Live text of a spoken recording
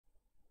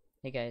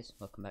Hey guys,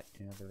 welcome back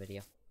to another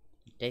video.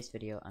 In today's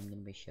video I'm going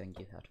to be showing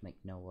you how to make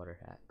no water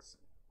hacks.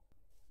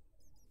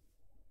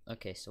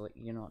 Okay, so what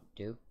you're gonna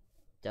do,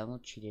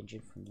 download Cheat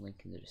Engine from the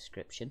link in the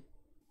description.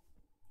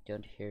 Go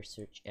into here,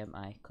 search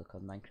MI, click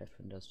on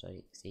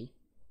minecraftwindows.exe,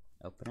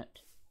 open it,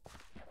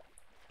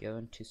 go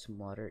into some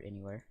water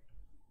anywhere,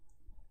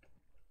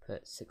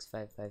 put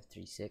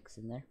 65536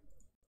 in there,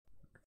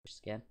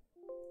 scan,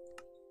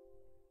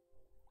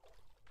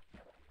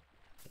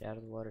 get out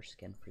of the water,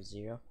 scan for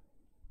 0.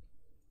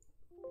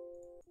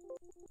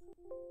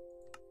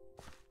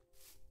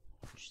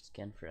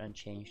 Scan for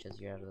unchanged as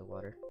you're out of the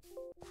water.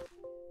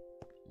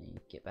 And you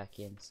get back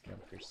in, scan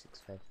for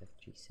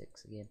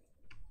 65536 again.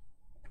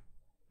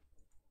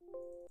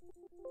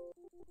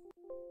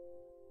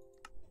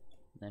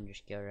 Then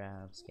just go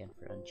around, scan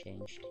for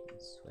unchanged,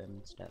 and swim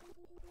and stuff.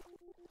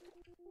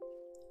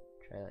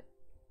 Try like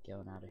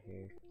going out of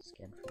here,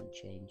 scan for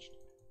unchanged.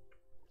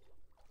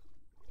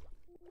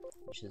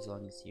 Which as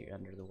long as you're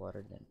under the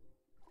water, then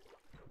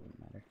it won't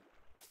matter.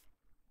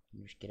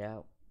 And just get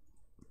out,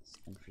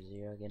 scan for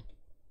 0 again.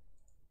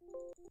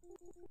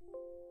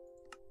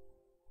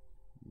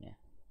 Yeah.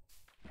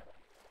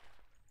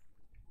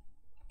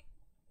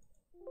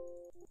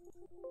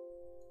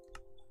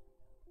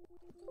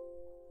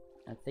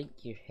 I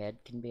think your head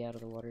can be out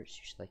of the water, it's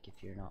just like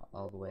if you're not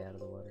all the way out of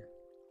the water.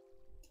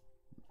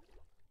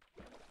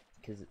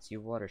 Because it's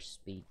your water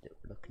speed that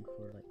we're looking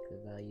for, like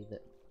the value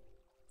that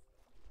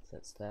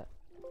sets that.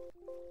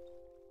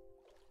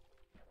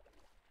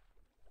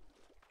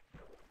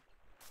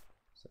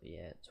 So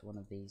yeah, it's one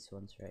of these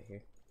ones right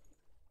here.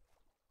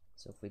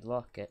 So if we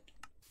lock it,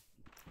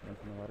 jump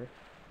in the water,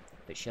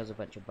 if it shows a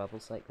bunch of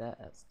bubbles like that,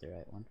 that's the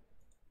right one.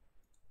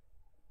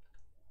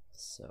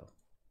 So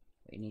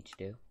what you need to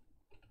do,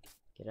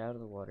 get out of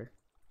the water,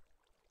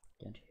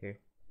 down to here,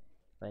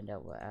 find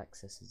out what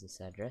accesses this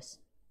address,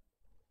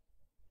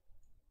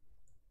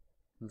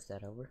 move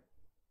that over,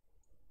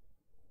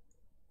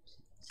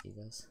 see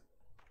those,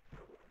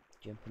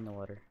 jump in the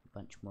water, a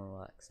bunch more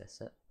will access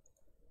it.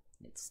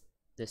 It's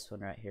this one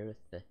right here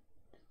with the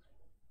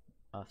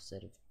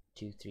offset of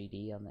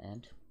 23D on the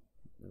end,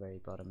 the very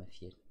bottom if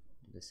you do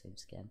the same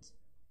scans.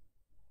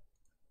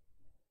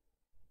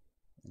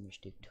 And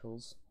just do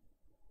tools,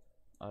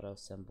 auto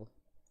assemble,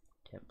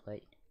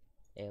 template,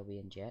 ALB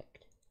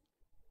inject.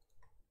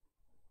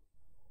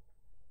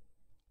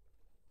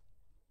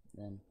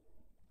 Then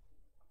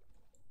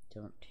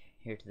don't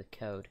here to the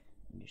code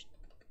and just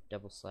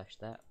 //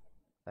 that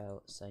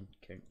file assigned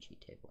current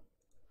cheat table.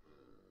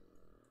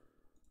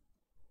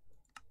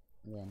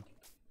 And then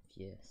if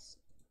you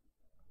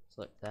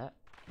select that,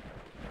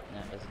 now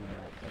it doesn't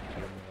interact like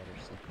you're in the water,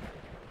 so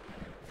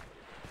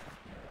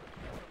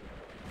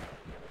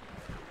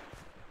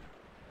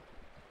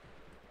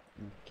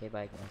okay,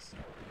 bye guys,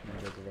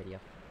 enjoy the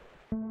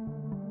video.